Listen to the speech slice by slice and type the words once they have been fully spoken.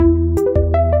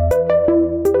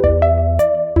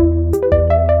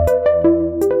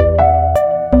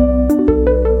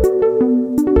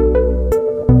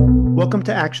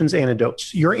Welcome to Actions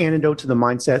Antidotes, your antidote to the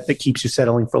mindset that keeps you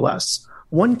settling for less.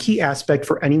 One key aspect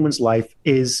for anyone's life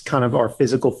is kind of our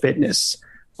physical fitness.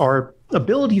 Our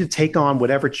ability to take on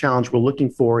whatever challenge we're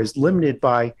looking for is limited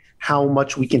by how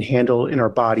much we can handle in our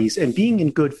bodies, and being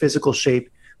in good physical shape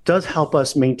does help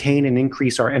us maintain and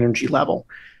increase our energy level.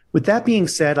 With that being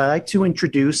said, I'd like to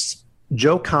introduce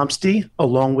Joe Comsty,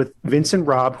 along with Vince and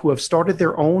Rob, who have started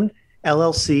their own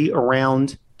LLC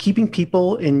around keeping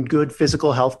people in good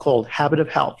physical health called Habit of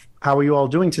Health. How are you all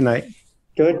doing tonight?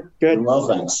 Good. Well,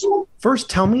 thanks.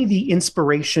 First, tell me the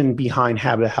inspiration behind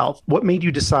Habit of Health. What made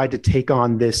you decide to take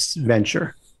on this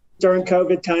venture? During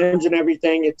COVID times and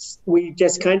everything, we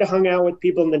just kind of hung out with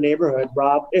people in the neighborhood.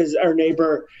 Rob is our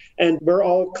neighbor, and we're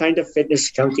all kind of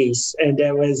fitness junkies. And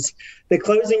it was the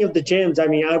closing of the gyms. I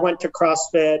mean, I went to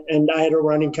CrossFit and I had a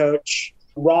running coach.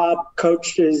 Rob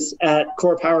coaches at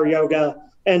Core Power Yoga.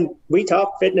 And we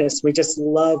talk fitness. We just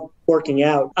love working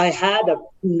out. I had a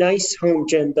nice home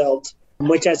gym built,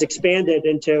 which has expanded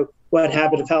into what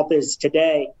Habit of Health is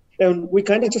today. And we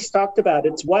kind of just talked about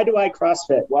it. It's why do I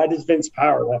CrossFit? Why does Vince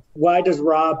powerlift? Why does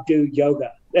Rob do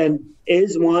yoga? And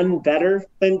is one better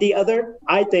than the other?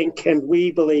 I think, and we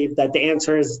believe that the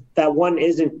answer is that one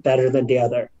isn't better than the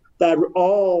other. That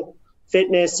all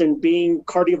fitness and being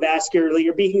cardiovascularly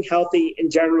or being healthy in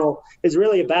general is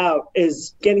really about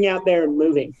is getting out there and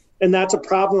moving. And that's a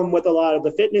problem with a lot of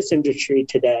the fitness industry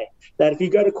today, that if you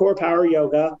go to Core Power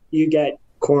Yoga, you get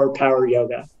Core Power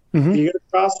Yoga. If you go to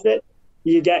CrossFit,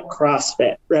 you get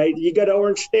CrossFit, right? You go to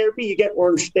Orange Therapy, you get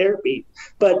Orange Therapy.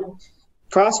 But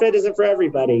CrossFit isn't for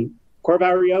everybody. Core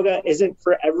Power Yoga isn't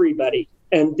for everybody.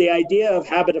 And the idea of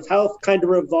Habit of Health kind of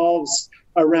revolves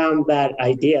around that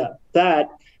idea, that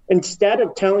instead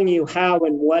of telling you how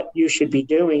and what you should be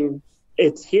doing,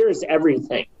 here's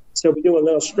everything. So we do a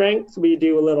little strength, we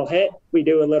do a little HIIT, we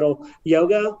do a little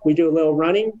yoga, we do a little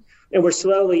running, and we're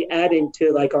slowly adding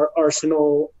to like our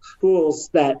arsenal tools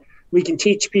that we can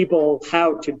teach people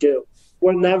how to do.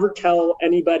 We'll never tell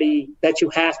anybody that you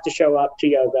have to show up to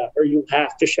yoga or you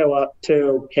have to show up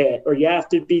to HIIT or you have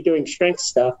to be doing strength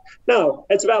stuff. No,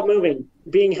 it's about moving.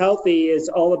 Being healthy is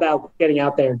all about getting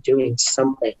out there and doing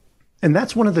something. And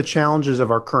that's one of the challenges of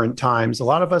our current times. A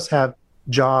lot of us have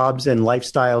jobs and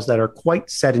lifestyles that are quite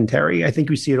sedentary. I think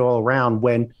we see it all around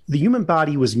when the human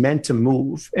body was meant to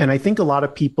move. And I think a lot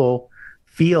of people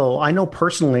I know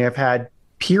personally, I've had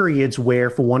periods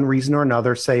where for one reason or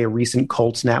another, say a recent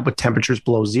cold snap with temperatures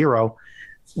below zero,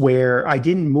 where I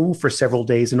didn't move for several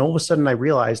days. And all of a sudden I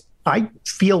realized I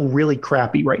feel really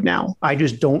crappy right now. I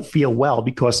just don't feel well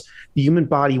because the human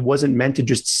body wasn't meant to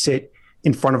just sit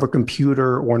in front of a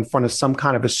computer or in front of some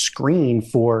kind of a screen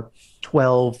for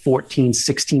 12, 14,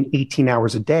 16, 18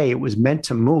 hours a day. It was meant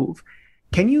to move.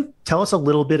 Can you tell us a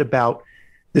little bit about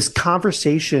this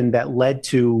conversation that led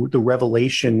to the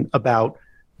revelation about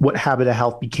what Habit of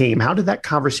Health became? How did that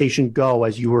conversation go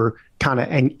as you were kind of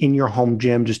in your home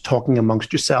gym, just talking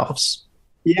amongst yourselves?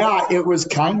 Yeah, it was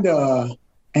kind of,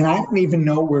 and I don't even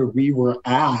know where we were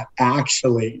at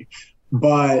actually,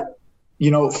 but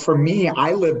for me,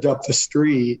 I lived up the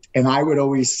street and I would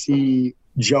always see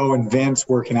Joe and Vince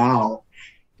working out.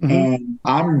 And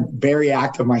I'm very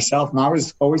active myself. And I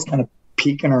was always kind of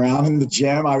peeking around in the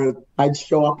gym. I'd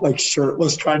show up like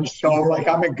shirtless, trying to show like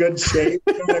I'm in good shape.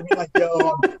 You know what I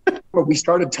mean? Like, but we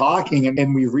started talking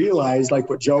and we realized, like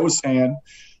what Joe was saying,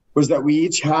 was that we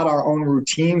each had our own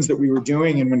routines that we were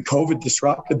doing. And when COVID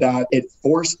disrupted that, it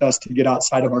forced us to get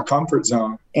outside of our comfort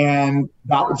zone. And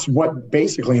that was what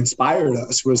basically inspired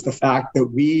us, was the fact that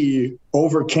we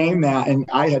overcame that. And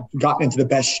I had gotten into the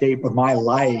best shape of my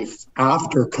life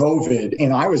after COVID.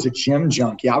 And I was a gym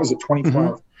junkie. I was at 24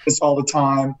 hours all the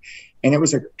time. And it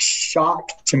was a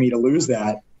shock to me to lose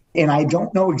that. And I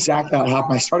don't know exactly how it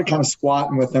happened. I started kind of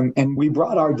squatting with them, and we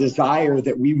brought our desire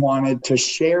that we wanted to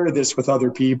share this with other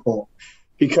people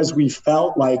because we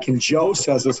felt like, and Joe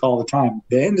says this all the time,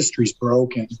 the industry's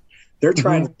broken. They're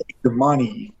trying to take your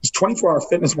money. 24 Hour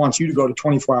Fitness wants you to go to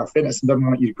 24 Hour Fitness and doesn't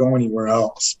want you to go anywhere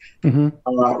else.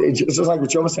 It's just like what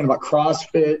Joe was saying about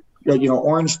CrossFit,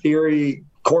 Orange Theory,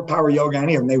 Core Power Yoga,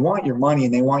 any of them. They want your money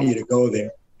and they want you to go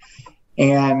there.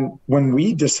 And when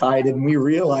we decided and we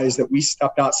realized that we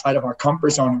stepped outside of our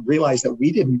comfort zone and realized that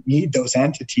we didn't need those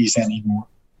entities anymore.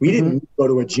 We didn't go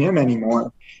to a gym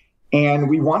anymore. And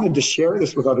we wanted to share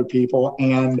this with other people.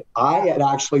 And I had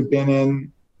actually been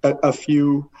in a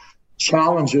few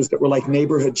challenges that were like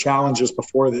neighborhood challenges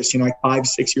before this, like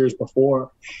 5-6 years before.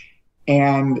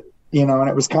 And, and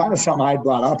it was kind of something I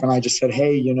brought up. And I just said,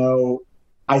 hey,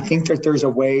 I think that there's a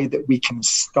way that we can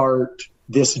start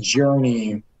this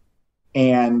journey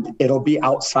and it'll be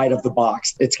outside of the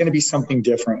box. It's going to be something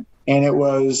different. And it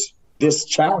was this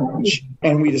challenge.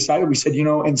 And we said,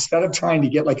 instead of trying to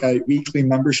get like a weekly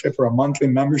membership or a monthly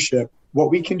membership, what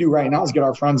we can do right now is get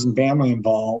our friends and family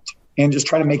involved and just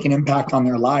try to make an impact on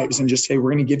their lives and just say,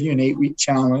 we're going to give you an 8-week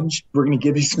challenge. We're going to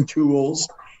give you some tools.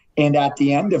 And at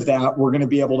the end of that, we're going to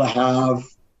be able to have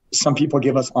some people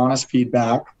give us honest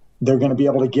feedback. They're going to be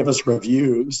able to give us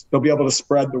reviews. They'll be able to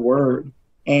spread the word.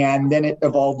 And then it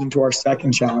evolved into our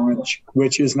second challenge,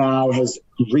 which is now has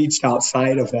reached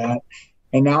outside of that.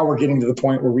 And now we're getting to the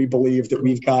point where we believe that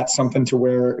we've got something to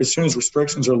where as soon as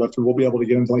restrictions are lifted, we'll be able to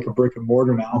get into like a brick and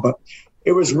mortar now. But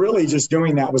it was really just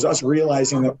doing that was us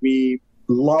realizing that we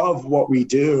love what we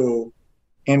do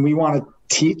and we want to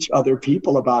teach other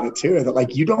people about it too, that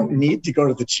like, you don't need to go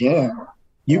to the gym.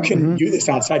 You can do this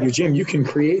outside your gym. You can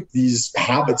create these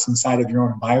habits inside of your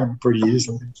own environment pretty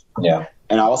easily. Yeah.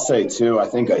 And I'll say too, I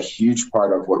think a huge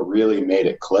part of what really made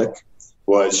it click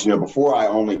was, before I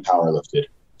only power lifted.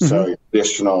 So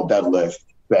traditional deadlift,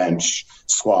 bench,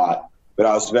 squat, but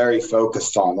I was very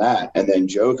focused on that. And then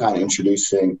Joe kind of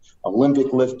introducing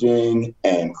Olympic lifting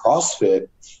and CrossFit.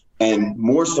 And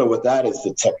more so with that is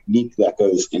the technique that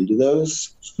goes into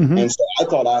those. And so I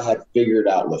thought I had figured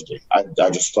out lifting. I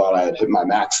just thought I had hit my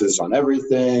maxes on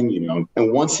everything,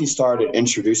 And once he started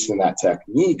introducing that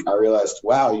technique, I realized,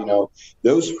 wow,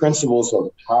 those principles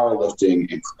of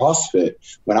powerlifting and CrossFit,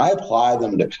 when I apply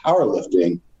them to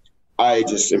powerlifting, I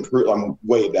just improved. I'm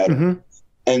way better.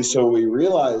 And so we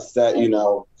realized that,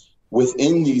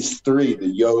 within these three, the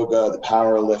yoga, the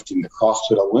powerlifting, the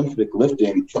CrossFit, Olympic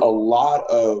lifting, a lot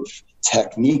of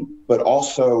technique, but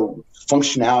also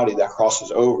functionality that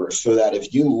crosses over, so that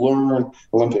if you learn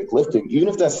Olympic lifting, even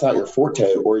if that's not your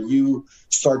forte, or you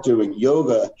start doing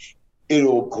yoga,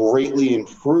 it'll greatly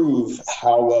improve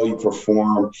how well you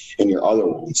perform in your other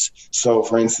ones. So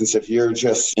for instance, if you're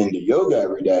just into yoga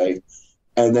every day,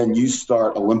 and then you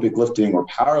start Olympic lifting or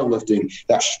powerlifting,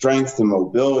 that strength and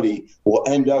mobility will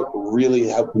end up really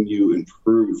helping you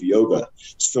improve yoga.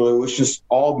 So it was just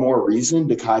all more reason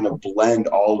to kind of blend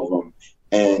all of them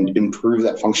and improve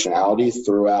that functionality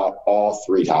throughout all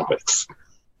three topics.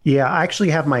 Yeah, I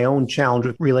actually have my own challenge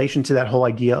with relation to that whole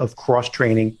idea of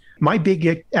cross-training. My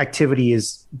big activity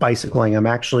is bicycling. I'm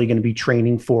actually going to be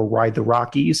training for Ride the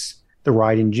Rockies, the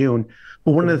ride in June.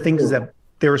 But one of the things is that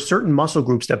there are certain muscle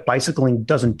groups that bicycling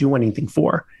doesn't do anything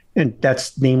for, and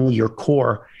that's namely your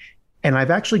core. And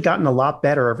I've actually gotten a lot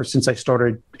better ever since I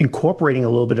started incorporating a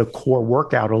little bit of core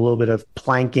workout, a little bit of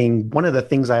planking. One of the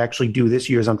things I actually do this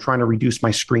year is I'm trying to reduce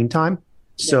my screen time.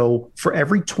 So for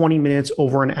every 20 minutes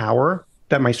over an hour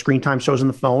that my screen time shows on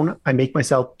the phone, I make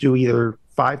myself do either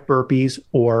 5 burpees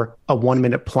or a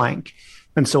 1-minute plank.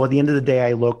 And so at the end of the day,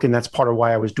 I look, and that's part of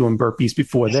why I was doing burpees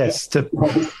before this, to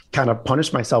kind of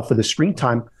punish myself for the screen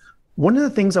time. One of the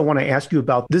things I want to ask you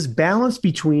about this balance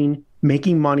between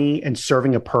making money and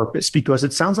serving a purpose, because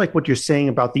it sounds like what you're saying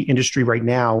about the industry right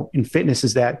now in fitness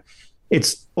is that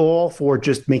it's all for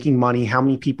just making money. How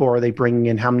many people are they bringing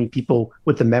in? How many people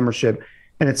with the membership?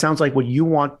 And it sounds like what you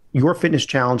want your fitness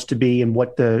challenge to be and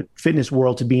what the fitness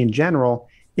world to be in general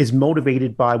is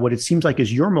motivated by what it seems like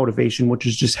is your motivation, which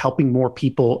is just helping more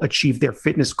people achieve their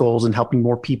fitness goals and helping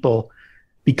more people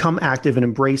become active and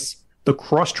embrace the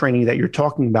cross training that you're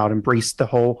talking about, embrace the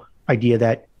whole idea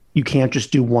that you can't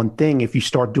just do one thing. If you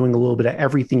start doing a little bit of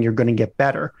everything, you're going to get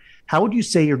better. How would you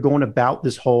say you're going about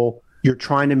this whole, you're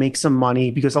trying to make some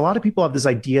money? Because a lot of people have this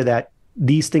idea that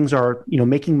these things are,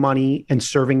 making money and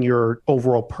serving your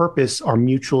overall purpose are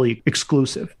mutually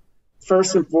exclusive.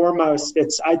 First and foremost,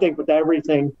 I think with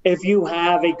everything, if you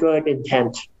have a good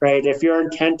intent, right? If your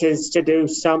intent is to do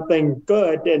something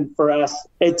good, and for us,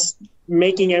 it's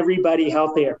making everybody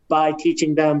healthier by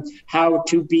teaching them how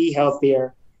to be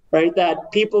healthier, right?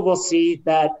 That people will see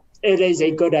that it is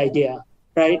a good idea,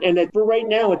 right? And for right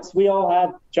now, we all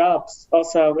have jobs.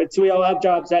 Also, we all have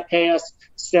jobs that pay us.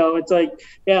 So it's like,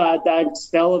 yeah, I'm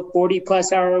still a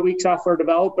 40+ hour a week software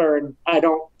developer, and I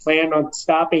don't plan on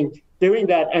stopping doing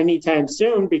that anytime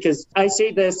soon, because I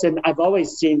see this, and I've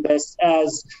always seen this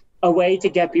as a way to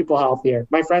get people healthier.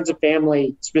 My friends and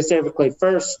family specifically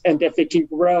first, and if it can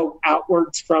grow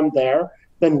outwards from there.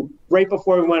 Then right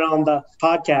before we went on the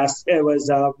podcast, it was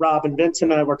Rob and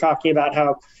Vincent and I were talking about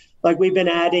how we've been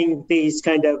adding these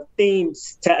kind of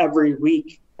themes to every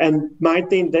week. And my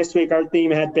theme this week, our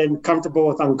theme had been comfortable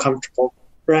with uncomfortable.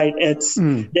 Right.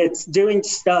 It's doing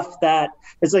stuff that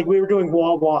it's like we were doing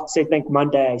wall walks, I think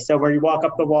Monday. So where you walk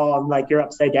up the wall and you're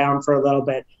upside down for a little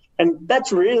bit. And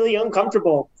that's really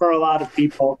uncomfortable for a lot of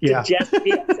people to just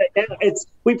be upside down.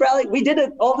 We did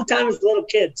it all the time as little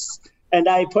kids. And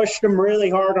I pushed them really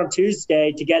hard on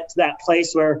Tuesday to get to that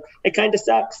place where it kind of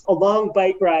sucks. A long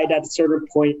bike ride at a certain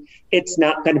point, it's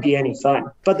not going to be any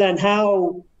fun. But then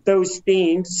how those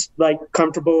themes, like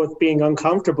comfortable with being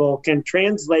uncomfortable, can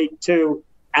translate to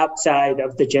outside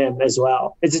of the gym as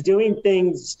well. It's doing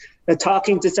things,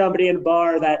 talking to somebody in a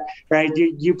bar that, right,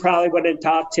 you probably wouldn't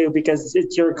talk to because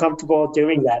you're comfortable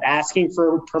doing that. Asking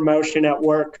for promotion at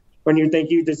work when you think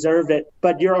you deserve it,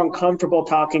 but you're uncomfortable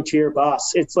talking to your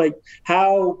boss. It's like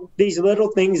how these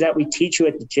little things that we teach you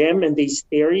at the gym and these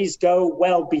theories go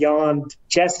well beyond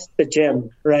just the gym,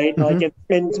 right?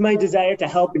 Mm-hmm. And it's my desire to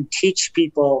help and teach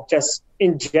people just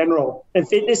in general. And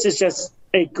fitness is just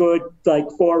a good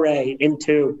foray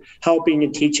into helping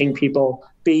and teaching people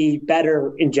be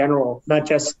better in general, not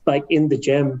just in the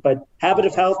gym. But habit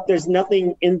of health, there's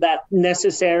nothing in that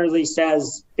necessarily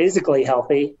says physically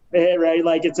healthy,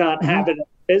 right? It's not habit of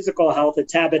physical health,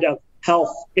 it's habit of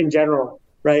health in general,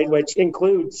 right? Which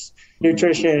includes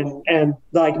nutrition and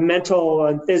mental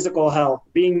and physical health,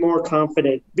 being more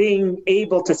confident, being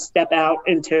able to step out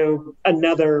into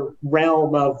another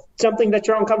realm of something that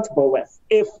you're uncomfortable with.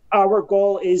 If our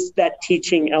goal is that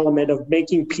teaching element of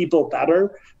making people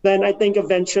better, then I think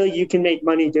eventually you can make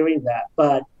money doing that.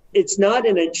 But it's not,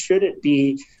 and it shouldn't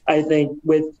be, I think,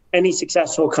 with any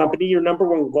successful company, your number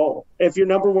one goal. If your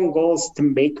number one goal is to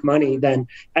make money, then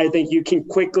I think you can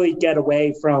quickly get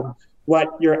away from what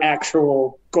your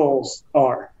actual goals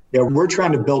are. Yeah, we're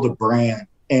trying to build a brand,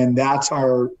 and that's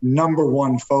our number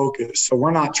one focus. So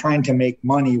we're not trying to make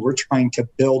money. We're trying to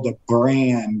build a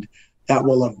brand that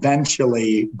will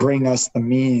eventually bring us the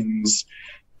means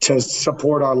to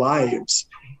support our lives.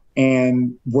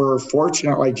 And we're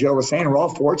fortunate, like Joe was saying, we're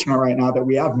all fortunate right now that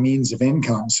we have means of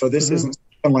income. So this isn't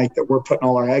something like that we're putting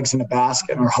all our eggs in a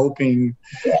basket and are hoping,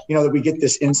 that we get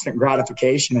this instant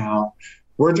gratification out.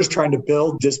 We're just trying to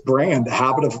build this brand, the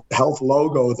Habit of Health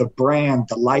logo, the brand,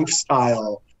 the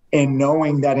lifestyle, and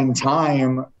knowing that in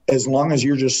time, as long as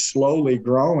you're just slowly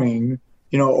growing,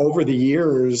 over the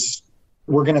years,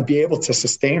 we're going to be able to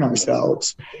sustain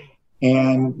ourselves.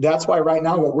 And that's why right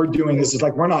now what we're doing is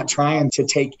we're not trying to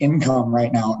take income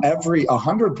right now.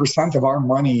 100% of our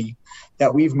money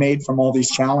that we've made from all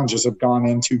these challenges have gone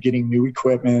into getting new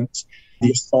equipment, the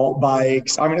assault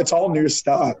bikes. I mean, it's all new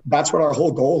stuff. That's what our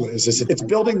whole goal is it's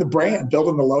building the brand,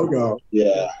 building the logo.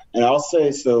 Yeah. And I'll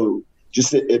say, so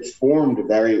just it formed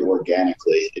very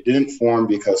organically. It didn't form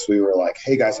because we were like,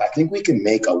 hey guys, I think we can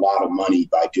make a lot of money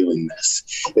by doing this.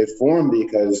 It formed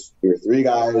because we were three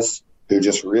guys who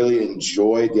just really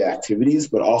enjoyed the activities,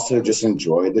 but also just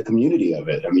enjoyed the community of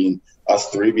it. I mean, us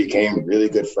three became really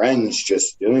good friends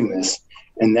just doing this.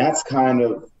 And that's kind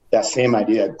of that same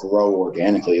idea, grow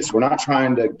organically. So we're not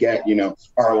trying to get, all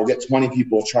right, we'll get 20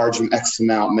 people, charge them X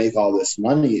amount, make all this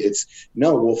money. It's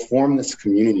no, we'll form this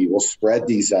community. We'll spread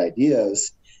these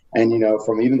ideas. And,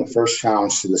 from even the first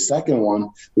challenge to the second one,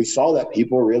 we saw that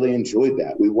people really enjoyed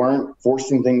that. We weren't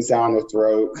forcing things down their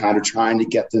throat, kind of trying to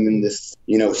get them in this,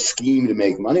 scheme to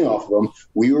make money off of them.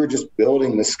 We were just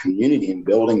building this community and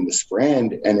building this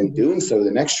brand. And in doing so,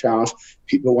 the next challenge,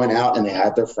 people went out and they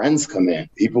had their friends come in.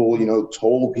 People,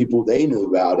 told people they knew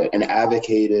about it and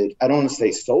advocated. I don't want to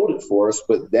say sold it for us,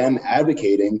 but them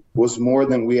advocating was more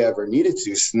than we ever needed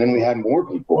to. So then we had more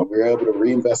people and we were able to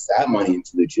reinvest that money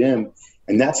into the gym.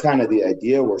 And that's kind of the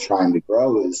idea we're trying to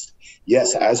grow is,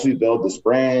 yes, as we build this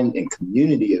brand and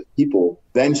community of people,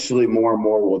 eventually more and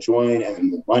more will join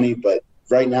and more money. But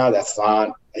right now, that's not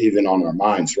even on our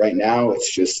minds. Right now,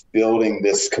 it's just building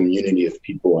this community of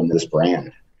people and this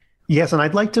brand. Yes, and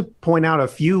I'd like to point out a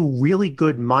few really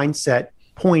good mindset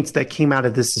points that came out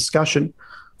of this discussion.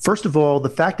 First of all, the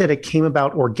fact that it came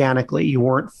about organically, you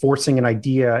weren't forcing an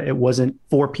idea. It wasn't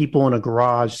four people in a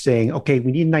garage saying, okay,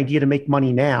 we need an idea to make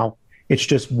money now. It's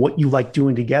just what you like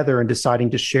doing together and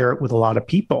deciding to share it with a lot of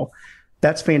people.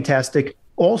 That's fantastic.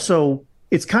 Also,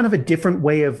 it's kind of a different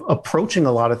way of approaching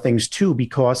a lot of things too,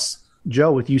 because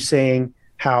Joe, with you saying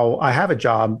how I have a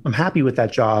job, I'm happy with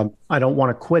that job. I don't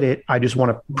want to quit it. I just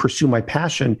want to pursue my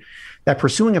passion. That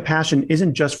pursuing a passion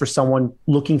isn't just for someone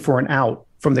looking for an out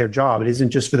from their job. It isn't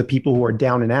just for the people who are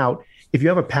down and out. If you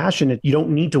have a passion, you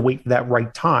don't need to wait for that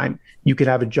right time. You could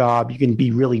have a job. You can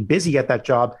be really busy at that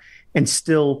job and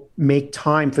still make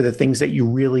time for the things that you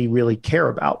really, really care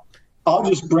about. I'll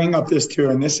just bring up this too,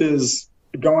 and this is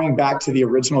going back to the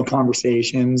original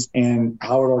conversations and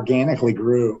how it organically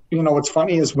grew. What's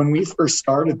funny is when we first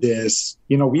started this,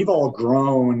 we've all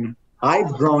grown.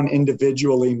 I've grown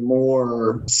individually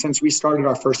more since we started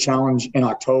our first challenge in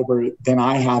October than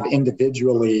I have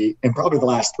individually in probably the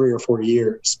last 3 or 4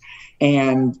 years.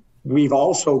 And we've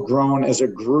also grown as a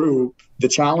group the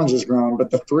challenge has grown,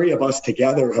 but the three of us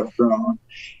together have grown.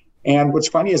 And what's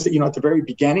funny is that, at the very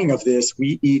beginning of this,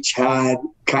 we each had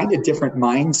kind of different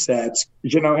mindsets,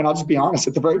 and I'll just be honest,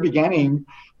 at the very beginning,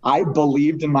 I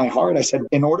believed in my heart. I said,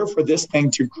 in order for this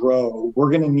thing to grow, we're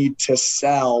going to need to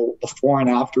sell before and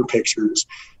after pictures.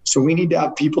 So we need to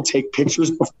have people take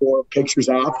pictures before, pictures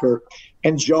after.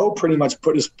 And Joe pretty much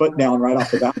put his foot down right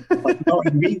off the bat.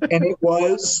 And it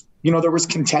was, there was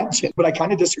contention, but I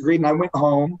kind of disagreed. And I went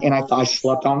home and I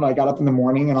slept on it. I got up in the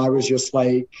morning and I was just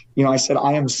like, I said,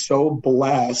 I am so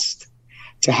blessed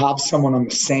to have someone on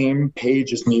the same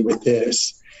page as me with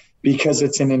this, because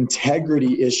it's an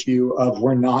integrity issue of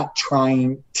we're not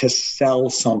trying to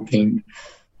sell something.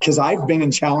 Because I've been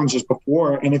in challenges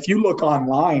before. And if you look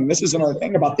online, this is another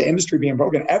thing about the industry being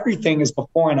broken. Everything is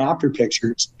before and after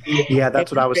pictures. Yeah,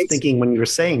 that's what I was thinking when you were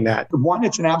saying that. One,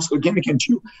 it's an absolute gimmick. And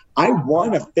two, I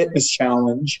won a fitness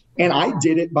challenge and I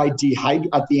did it by at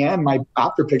the end, my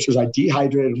after pictures, I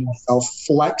dehydrated myself,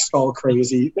 flexed all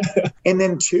crazy. And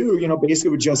then two,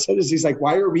 basically what Joe said is he's like,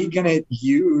 why are we going to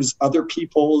use other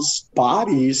people's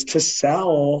bodies to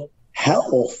sell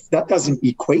health? That doesn't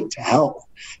equate to health.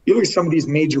 You look at some of these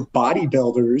major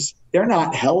bodybuilders, they're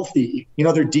not healthy.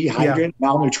 They're dehydrated,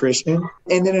 malnutrition.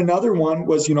 And then another one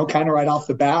was, kind of right off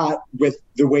the bat with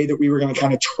the way that we were going to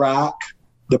kind of track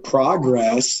the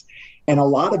progress. And a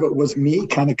lot of it was me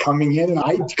kind of coming in, and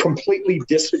I completely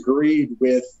disagreed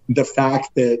with the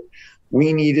fact that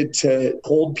we needed to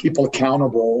hold people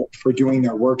accountable for doing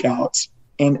their workouts.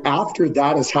 And after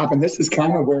that has happened, this is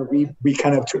kind of where we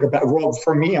kind of took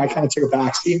for me, I kind of took a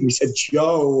back seat and we said,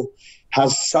 Joe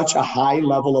has such a high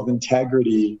level of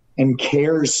integrity and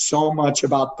cares so much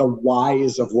about the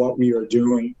whys of what we are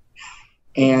doing.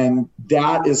 And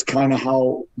that is kind of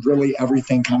how really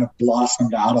everything kind of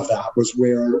blossomed out of that, was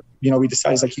where, we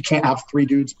decided you can't have three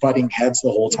dudes butting heads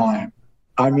the whole time.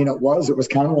 I mean, it was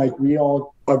kind of like we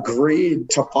all agreed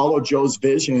to follow Joe's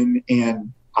vision,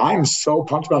 and I'm so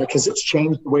pumped about it because it's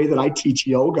changed the way that I teach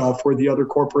yoga for the other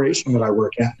corporation that I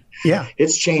work at. Yeah.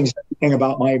 It's changed everything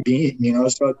about my being,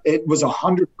 so it was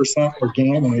 100%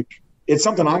 organic. It's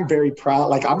something I'm very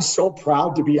proud. I'm so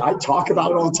proud to be, I talk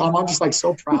about it all the time. I'm just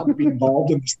so proud to be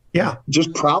involved in this. Yeah.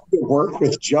 Just proud to work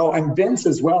with Joe and Vince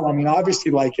as well. I mean,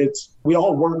 obviously we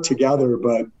all work together,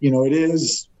 but it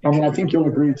is, I think you'll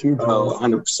agree too, bro.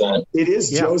 100%. It is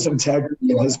Joe's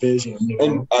integrity and his vision.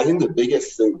 And I think the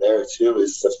biggest thing there too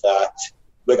is the fact,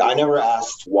 I never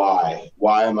asked why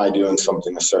am I doing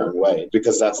something a certain way?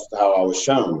 Because that's how I was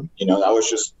shown, that was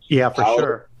just for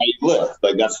sure. How you live.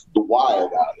 That's the why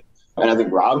about it. And I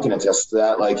think Rob can attest to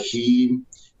that.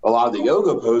 A lot of the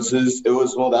yoga poses, it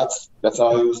was, that's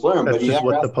how he was learned. That's but just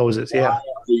what the poses, yeah. Are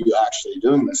you actually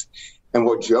doing this? And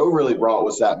what Joe really brought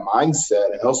was that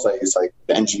mindset. And he'll say it's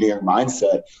the engineering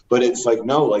mindset, but it's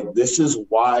no, this is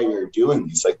why you're doing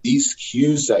these, these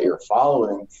cues that you're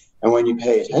following. And when you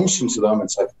pay attention to them,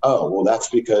 it's oh, well, that's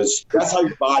because that's how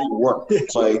your body works.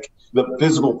 It's the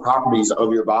physical properties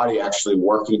of your body actually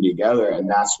working together. And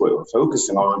that's what we're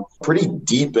focusing on. Pretty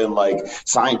deep in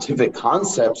scientific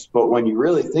concepts. But when you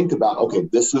really think about, okay,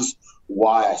 this is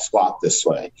why I squat this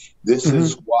way. This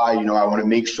is why, I want to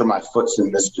make sure my foot's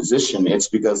in this position. It's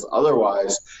because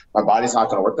otherwise my body's not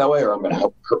going to work that way, or I'm going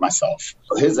to hurt myself.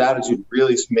 So his attitude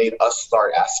really made us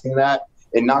start asking that.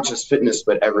 And not just fitness,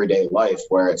 but everyday life,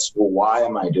 where it's, well, why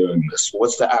am I doing this?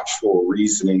 What's the actual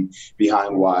reasoning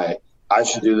behind why I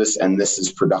should do this and this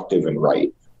is productive and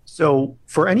right? So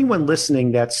for anyone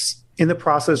listening that's in the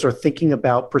process or thinking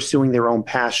about pursuing their own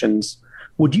passions,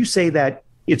 would you say that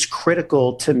it's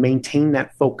critical to maintain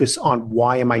that focus on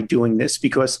why am I doing this?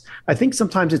 Because I think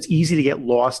sometimes it's easy to get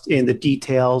lost in the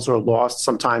details, or lost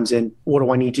sometimes in what do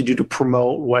I need to do to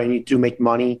promote, what I need to do to make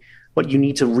money. But you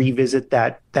need to revisit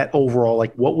that overall,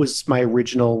 what was my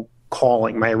original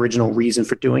calling, my original reason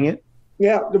for doing it?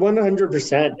 Yeah,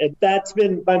 100%. That's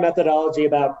been my methodology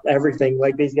about everything,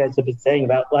 like these guys have been saying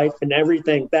about life and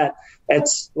everything.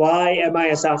 That's why am I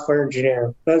a software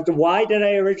engineer? But why did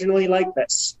I originally like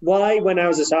this? Why, when I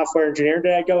was a software engineer,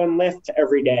 did I go and lift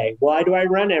every day? Why do I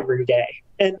run every day?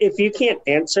 And if you can't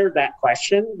answer that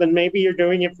question, then maybe you're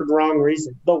doing it for the wrong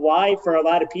reason. The why for a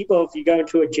lot of people, if you go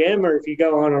into a gym or if you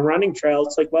go on a running trail,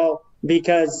 it's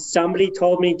because somebody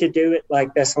told me to do it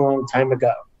like this a long time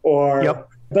ago.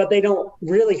 But they don't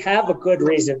really have a good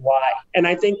reason why. And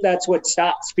I think that's what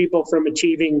stops people from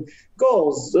achieving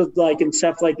goals, and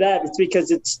stuff like that. It's because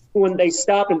it's when they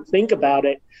stop and think about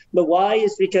it. The why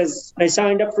is because I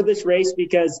signed up for this race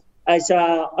because I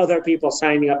saw other people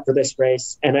signing up for this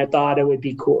race and I thought it would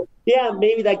be cool. Yeah,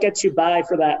 maybe that gets you by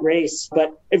for that race.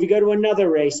 But if you go to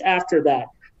another race after that,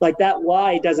 that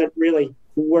why doesn't really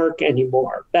work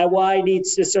anymore. That why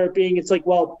needs to start being, it's like,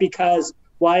 well, because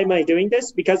why am I doing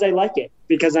this? Because I like it,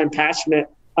 because I'm passionate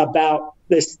about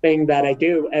this thing that I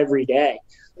do every day.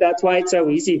 That's why it's so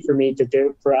easy for me to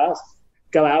do, for us,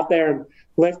 go out there and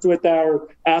lift with our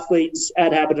athletes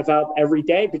at Habit Develop every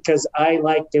day, because I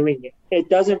like doing it. It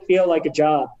doesn't feel like a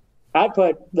job.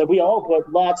 We all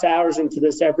put lots of hours into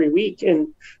this every week. And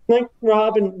like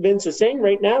Rob and Vince are saying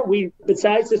right now,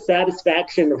 besides the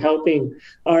satisfaction of helping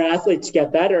our athletes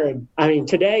get better. And I mean,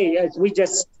 today, as we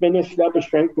just finished up a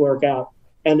strength workout,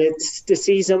 and it's to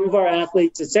see some of our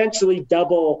athletes essentially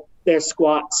double their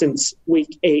squat since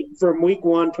week 8, from week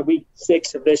 1 to week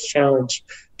 6 of this challenge,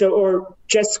 or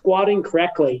just squatting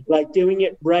correctly, like doing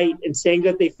it right and saying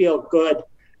that they feel good,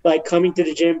 like coming to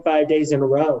the gym 5 days in a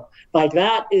row. Like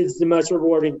that is the most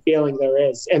rewarding feeling there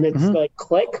is. And it's like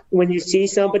click when you see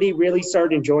somebody really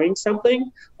start enjoying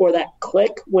something, or that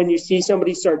click when you see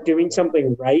somebody start doing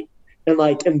something right.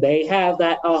 And they have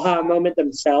that aha moment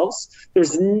themselves.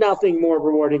 There's nothing more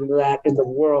rewarding than that in the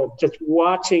world. Just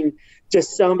watching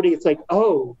just somebody, it's like,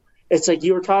 oh, it's like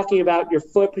you were talking about your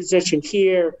foot position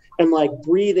here and like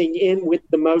breathing in with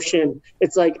the motion.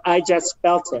 It's like, I just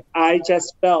felt it. I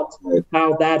just felt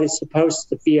how that is supposed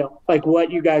to feel, like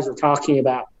what you guys were talking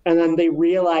about. And then they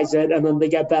realize it, and then they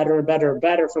get better and better and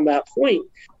better from that point.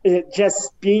 It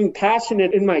just being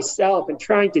passionate in myself and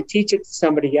trying to teach it to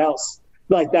somebody else,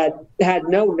 like that had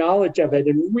no knowledge of it,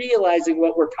 and realizing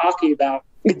what we're talking about.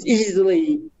 It's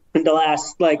easily, in the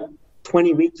last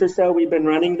 20 weeks or so we've been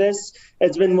running this,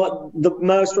 it's been the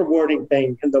most rewarding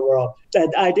thing in the world.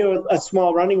 And I do a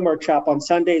small running workshop on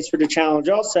Sundays for the challenge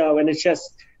also, and it's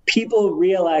just people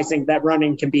realizing that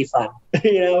running can be fun.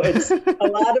 It's a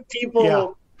lot of people. Yeah.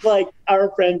 Like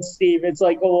our friend Steve, it's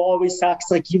like, always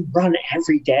talks like, you run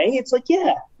every day. It's like,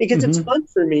 yeah, because it's fun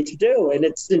for me to do, and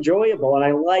it's enjoyable, and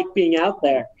I like being out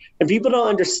there. And people don't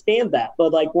understand that,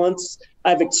 but like once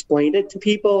I've explained it to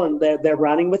people and they're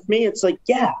running with me, it's like,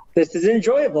 yeah, this is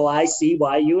enjoyable. I see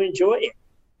why you enjoy it.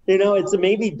 It's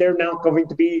maybe they're not going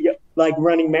to be like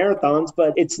running marathons,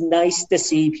 but it's nice to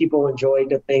see people enjoy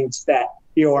the things that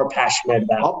you're passionate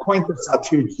about. I'll point this out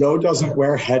too. Joe doesn't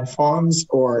wear headphones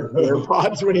or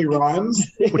AirPods when he runs.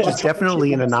 Which is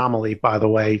definitely an anomaly, by the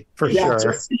way, for sure.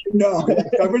 Just so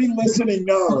everybody listening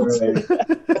knows.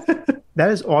 That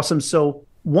is awesome. So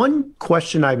one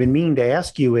question I've been meaning to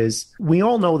ask you is, we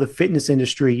all know the fitness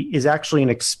industry is actually an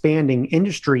expanding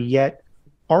industry, yet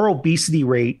our obesity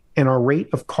rate and our rate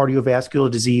of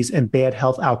cardiovascular disease and bad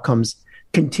health outcomes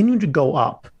continue to go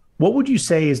up. What would you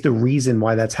say is the reason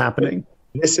why that's happening?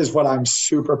 This is what I'm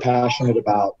super passionate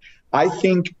about. I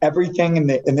think everything and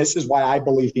this is why I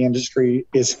believe the industry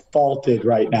is faulted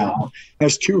right now.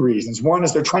 There's 2 reasons. One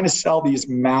is they're trying to sell these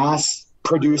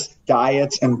mass-produced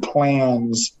diets and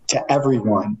plans to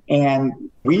everyone. And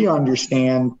we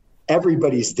understand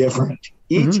everybody's different.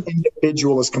 Each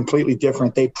individual is completely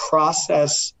different. They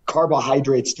process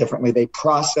carbohydrates differently. They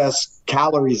process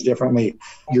calories differently.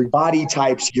 Your body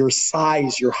types, your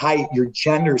size, your height, your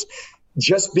genders.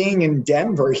 Just being in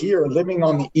Denver here, living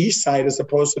on the east side as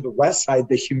opposed to the west side,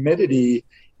 the humidity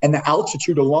and the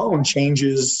altitude alone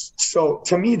changes. So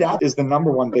to me, that is the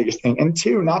number one biggest thing. And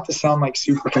 2, not to sound like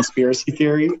super conspiracy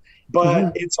theory,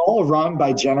 but it's all run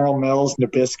by General Mills,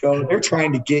 Nabisco. They're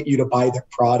trying to get you to buy their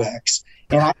products.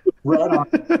 And I read on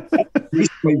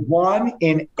recently 1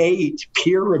 in 8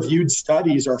 peer-reviewed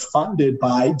studies are funded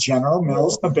by General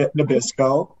Mills,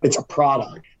 Nabisco. It's a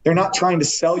product. They're not trying to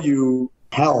sell you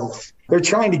health. They're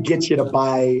trying to get you to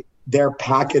buy their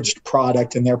packaged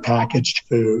product and their packaged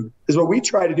food. Because what we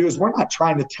try to do is we're not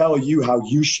trying to tell you how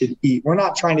you should eat. We're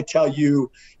not trying to tell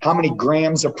you how many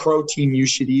grams of protein you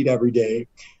should eat every day.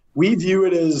 We view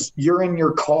it as you're in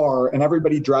your car and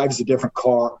everybody drives a different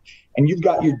car. And you've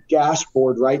got your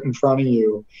dashboard right in front of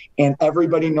you. And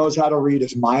everybody knows how to read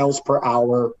is miles per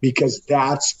hour, because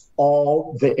that's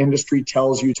all the industry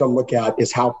tells you to look at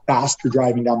is how fast you're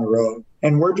driving down the road.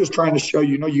 And we're just trying to show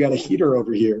you, you got a heater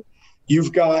over here.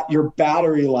 You've got your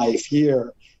battery life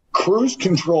here. Cruise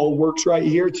control works right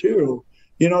here too.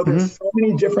 There's so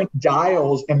many different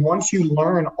dials. And once you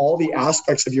learn all the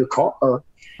aspects of your car,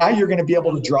 now you're going to be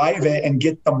able to drive it and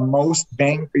get the most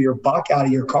bang for your buck out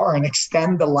of your car and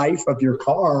extend the life of your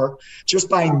car just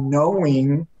by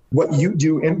knowing what you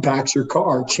do impacts your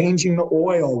car, changing the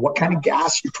oil, what kind of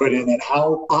gas you put in it,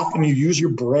 how often you use your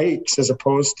brakes as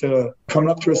opposed to coming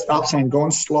up to a stop sign,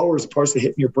 going slower as opposed to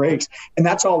hitting your brakes. And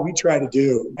that's all we try to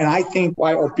do. And I think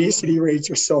why obesity rates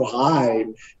are so high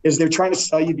is they're trying to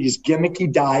sell you these gimmicky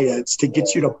diets to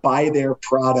get you to buy their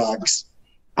products,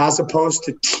 as opposed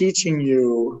to teaching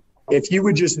you. If you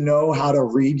would just know how to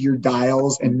read your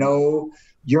dials and know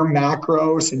your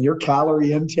macros and your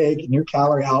calorie intake and your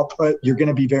calorie output, you're going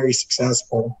to be very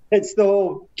successful. It's the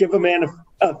whole give a man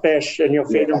a fish and you'll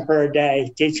feed him for a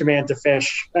day. Teach a man to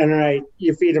fish. And right,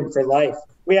 you feed him for life.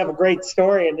 We have a great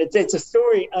story, and it's a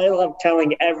story I love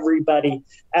telling everybody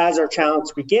as our challenge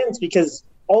begins, because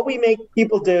all we make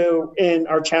people do in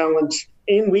our challenge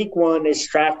in week 1 is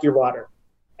track your water.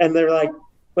 And they're like,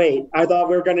 wait, I thought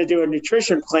we were going to do a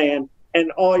nutrition plan,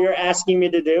 and all you're asking me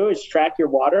to do is track your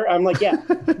water? I'm like, yeah.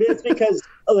 It's because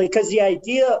the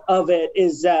idea of it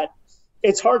is that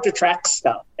it's hard to track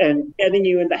stuff and getting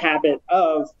you in the habit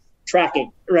of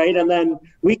tracking, right? And then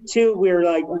week 2, we're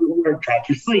like, we're going to track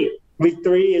your sleep. Week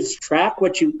 3 is track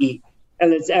what you eat.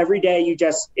 And it's every day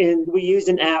we use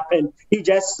an app and you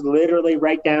just literally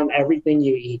write down everything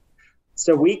you eat.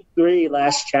 So week 3,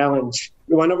 last challenge,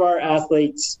 one of our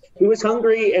athletes, he was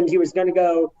hungry and he was going to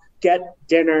go get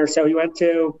dinner. So he went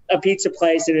to a pizza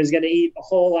place and he was going to eat a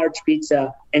whole large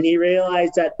pizza. And he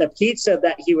realized that the pizza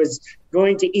that he was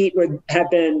going to eat would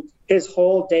have been his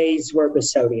whole day's worth of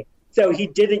sodium. So he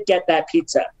didn't get that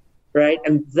pizza, right?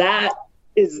 And that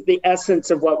is the essence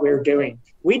of what we're doing.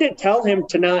 We didn't tell him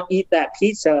to not eat that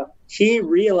pizza. He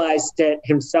realized it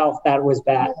himself that it was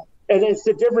bad. And it's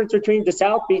the difference between the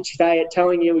South Beach diet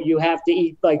telling you have to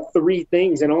eat like 3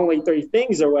 things and only 3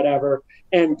 things or whatever,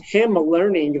 and him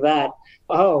learning that,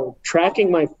 tracking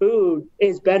my food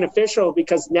is beneficial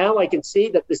because now I can see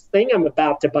that this thing I'm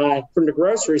about to buy from the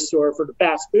grocery store for the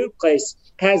fast food place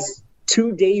has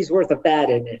 2 days worth of fat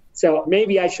in it. So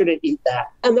maybe I shouldn't eat that.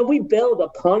 And then we build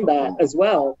upon that as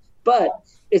well. But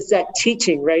it's that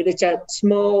teaching, right? It's that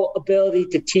small ability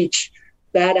to teach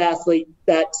that athlete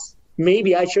that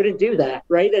maybe I shouldn't do that,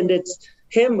 right? And it's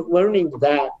him learning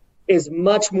that is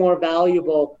much more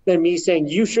valuable than me saying,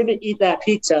 you shouldn't eat that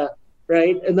pizza,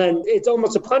 right? And then it's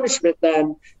almost a punishment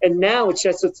then. And now it's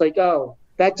like, oh,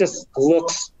 that just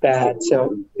looks bad.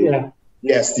 So, yeah.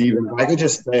 Yeah, Stephen, if I could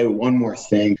just say one more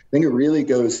thing. I think it really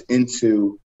goes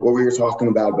into what we were talking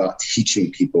about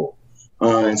teaching people.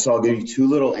 And so I'll give you 2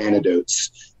 little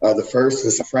anecdotes. The first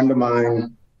is a friend of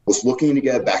mine was looking to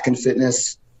get back in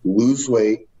fitness, lose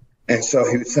weight. And so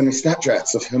he would send me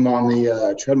Snapchats of him on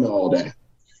the treadmill all day.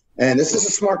 And this is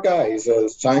a smart guy. He's a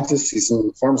scientist. He's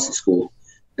in pharmacy school.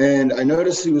 And I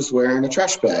noticed he was wearing a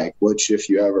trash bag, which if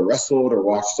you ever wrestled or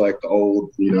watched like the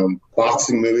old,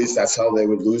 boxing movies, that's how they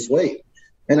would lose weight.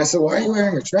 And I said, why are you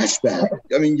wearing a trash bag?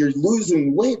 I mean, you're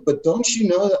losing weight, but don't you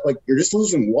know that you're just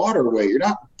losing water weight? You're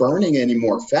not burning any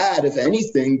more fat. If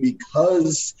anything,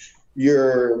 because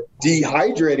you're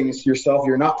dehydrating yourself,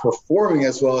 you're not performing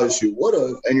as well as you would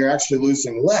have, and you're actually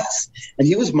losing less. And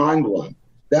he was mind blown.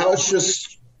 That was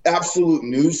just absolute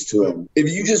news to him. If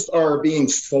you just are being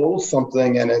sold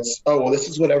something and it's, this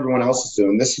is what everyone else is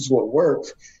doing, this is what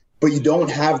works, but you don't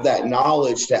have that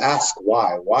knowledge to ask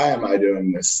why. Why am I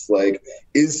doing this?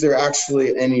 Is there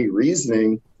actually any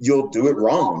reasoning? You'll do it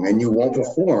wrong and you won't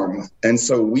perform. And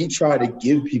so we try to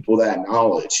give people that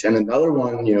knowledge. And another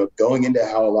one, going into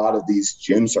how a lot of these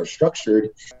gyms are structured,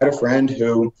 I had a friend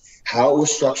how it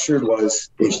was structured was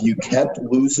if you kept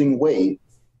losing weight,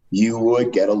 you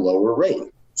would get a lower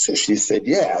rate. So she said,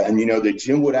 yeah. And, the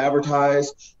gym would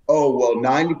advertise,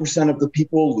 90% of the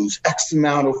people lose X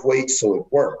amount of weight, so it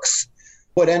works.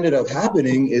 What ended up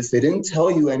happening is they didn't tell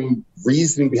you any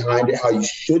reasoning behind it, how you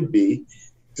should be.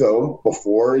 So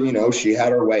before, she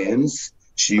had her weigh-ins,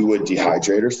 she would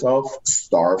dehydrate herself,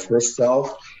 starve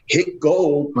herself, hit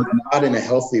goal, but not in a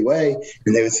healthy way.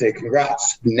 And they would say,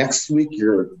 congrats, next week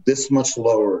you're this much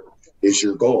lower is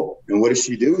your goal. And what did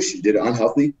she do? She did it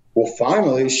unhealthy. Well,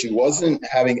 finally, she wasn't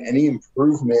having any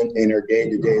improvement in her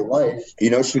day-to-day life.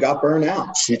 She got burned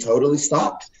out. She totally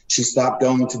stopped. She stopped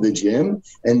going to the gym,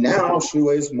 and now she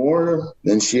weighs more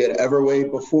than she had ever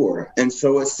weighed before. And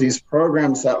so it's these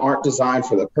programs that aren't designed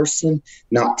for the person,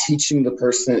 not teaching the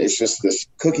person. It's just this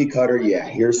cookie cutter,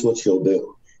 here's what you'll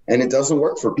do. And it doesn't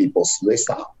work for people, so they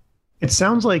stop. It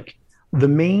sounds like the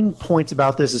main points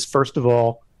about this is, first of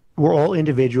all, we're all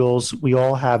individuals. We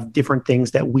all have different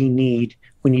things that we need.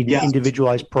 We need an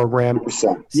individualized program.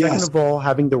 100%. Second of all,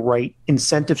 having the right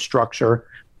incentive structure.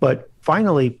 But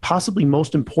finally, possibly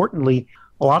most importantly,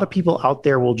 a lot of people out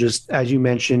there will just, as you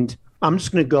mentioned, I'm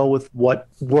just going to go with what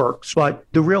works. But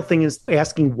the real thing is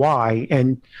asking why.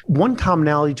 And one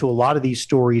commonality to a lot of these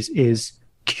stories is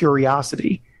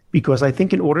curiosity, because I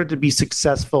think in order to be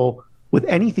successful with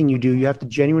anything you do, you have to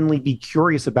genuinely be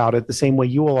curious about it the same way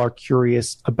you all are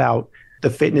curious about the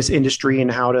fitness industry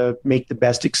and how to make the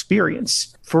best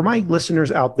experience. For my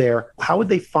listeners out there, how would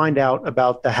they find out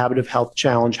about the Habit of Health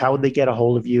Challenge? How would they get a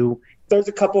hold of you? There's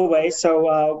a couple of ways.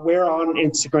 So we're on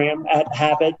Instagram at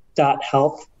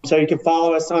habit.health. So you can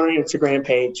follow us on our Instagram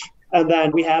page. And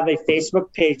then we have a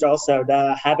Facebook page also,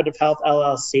 the Habit of Health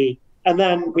LLC. And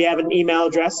then we have an email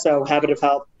address, so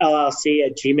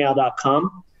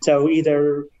habitofhealthllc@gmail.com. So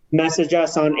either message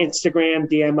us on Instagram,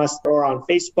 DM us, or on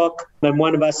Facebook, and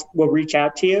one of us will reach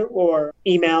out to you, or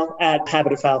email at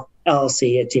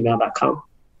habitofhealthllc@gmail.com.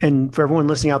 And for everyone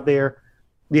listening out there,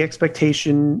 the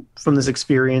expectation from this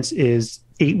experience is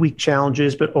 8-week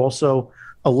challenges, but also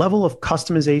a level of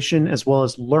customization as well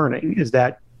as learning. Is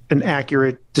that an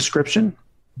accurate description?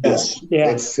 Yes.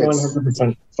 Yeah, It's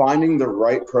 100%. finding the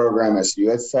right program, as you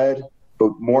had said,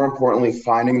 but more importantly,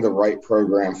 finding the right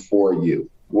program for you,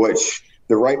 which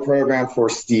the right program for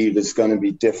Steve is going to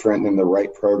be different than the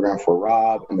right program for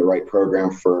Rob and the right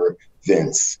program for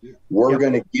Vince. We're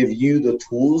going to give you the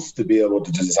tools to be able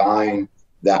to design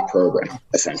that program,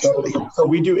 essentially. So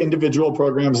we do individual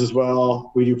programs as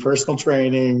well. We do personal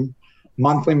training,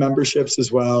 monthly memberships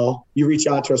as well. You reach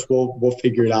out to us, we'll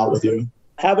figure it out with you.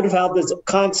 Habit of Health is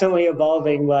constantly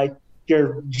evolving, like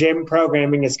your gym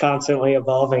programming is constantly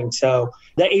evolving. So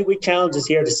the 8-week challenge is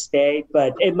here to stay,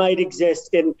 but it might exist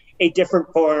in a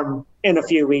different form in a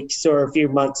few weeks or a few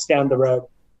months down the road.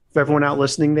 For everyone out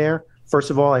listening there, first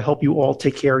of all, I hope you all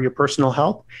take care of your personal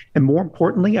health. And more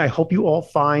importantly, I hope you all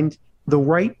find the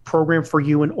right program for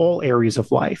you in all areas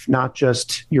of life, not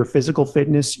just your physical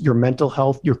fitness, your mental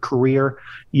health, your career.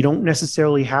 You don't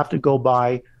necessarily have to go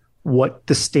by what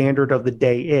the standard of the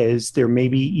day is. There may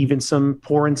be even some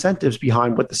poor incentives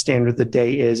behind what the standard of the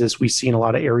day is, as we see in a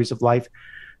lot of areas of life.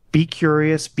 Be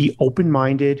curious, be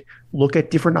open-minded, look at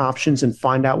different options and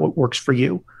find out what works for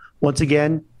you. Once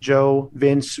again, Joe,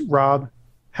 Vince, Rob,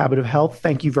 Habit of Health,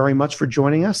 thank you very much for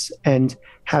joining us, and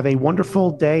have a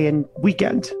wonderful day and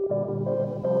weekend.